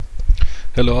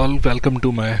Hello, all. Welcome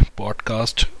to my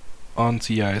podcast on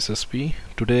CISSP.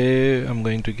 Today, I'm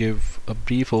going to give a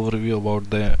brief overview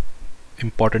about the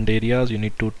important areas you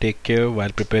need to take care while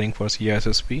preparing for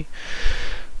CISSP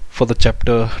for the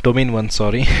chapter domain 1,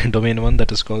 domain 1,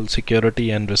 that is called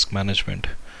security and risk management.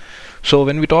 So,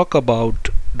 when we talk about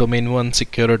domain 1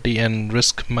 security and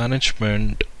risk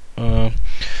management,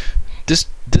 this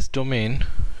domain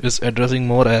is addressing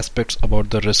more aspects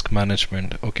about the risk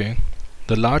management. Okay,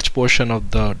 the large portion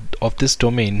of this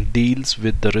domain deals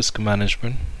with the risk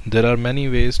management. There are many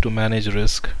ways to manage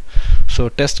risk. So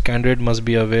test candidate must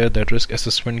be aware that risk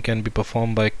assessment can be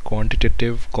performed by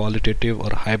quantitative, qualitative or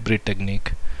hybrid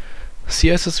technique.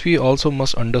 CISSP also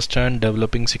must understand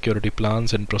developing security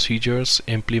plans and procedures,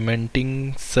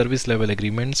 implementing service level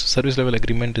agreements. Service level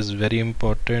agreement is very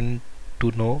important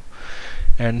to know,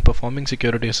 and performing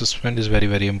security assessment is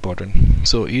very important.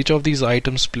 So each of these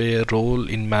items play a role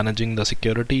in managing the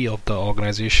security of the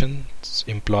organization's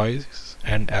employees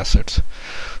and assets.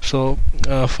 So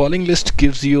following list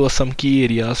gives you some key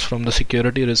areas from the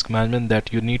security risk management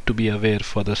that you need to be aware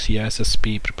for the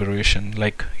CISSP preparation.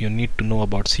 Like, you need to know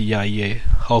about CIA.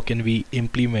 How can we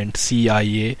implement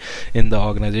CIA in the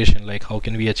organization? Like, how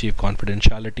can we achieve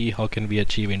confidentiality? How can we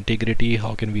achieve integrity?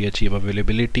 How can we achieve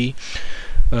availability?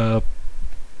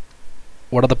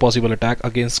 What are the possible attacks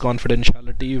against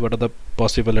confidentiality? What are the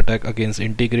possible attacks against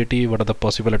integrity? What are the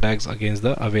possible attacks against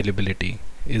the availability?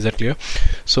 Is that clear?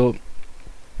 So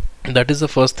that is the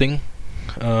first thing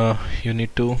you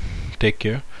need to take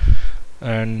care.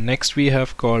 And next we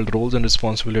have called roles and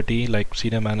responsibility. Like,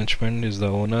 senior management is the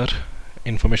owner,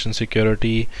 information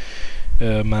security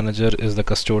manager is the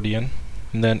custodian.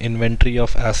 And then inventory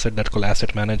of asset, that's called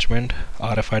asset management.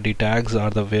 RFID tags are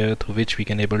the way through which we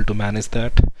can able to manage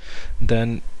that.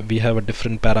 Then we have a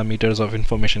different parameters of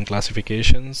information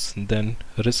classifications. Then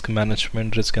risk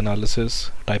management, risk analysis,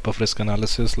 type of risk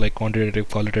analysis like quantitative,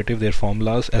 qualitative, their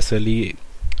formulas, SLE,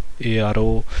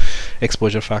 ARO,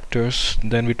 exposure factors.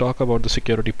 Then we talk about the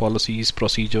security policies,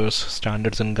 procedures,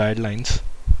 standards and guidelines,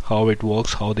 how it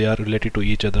works, how they are related to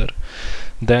each other.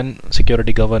 Then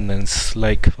security governance,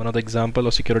 like one of the example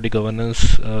of security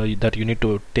governance that you need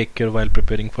to take care while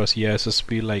preparing for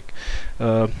CISSP, like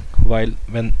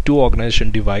when two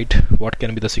organizations divide, what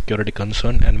can be the security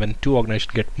concern, and when two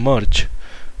organizations get merged,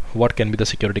 what can be the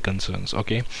security concerns.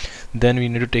 Okay, then we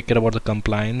need to take care about the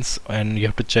compliance, and you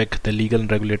have to check the legal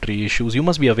and regulatory issues. You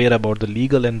must be aware about the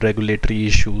legal and regulatory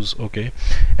issues. Okay,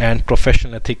 and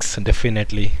professional ethics,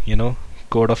 definitely,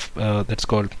 code of that's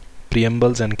called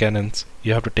preambles and canons,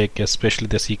 you have to take care, especially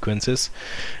the sequences.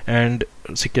 And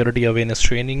security awareness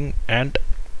training and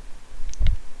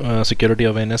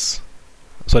awareness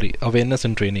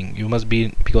and training, you must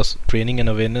be, because training and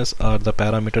awareness are the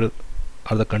parameter,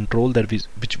 are the control that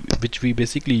which we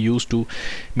basically use to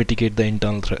mitigate the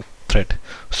internal threat.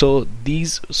 So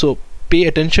pay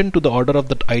attention to the order of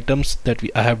the items that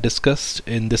I have discussed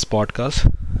in this podcast,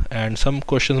 and some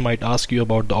questions might ask you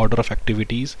about the order of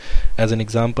activities. As an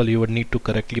example, you would need to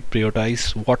correctly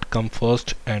prioritize what come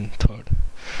first and third.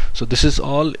 So this is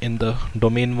all in the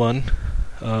domain 1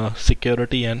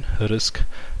 security and risk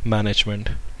management.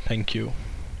 Thank you.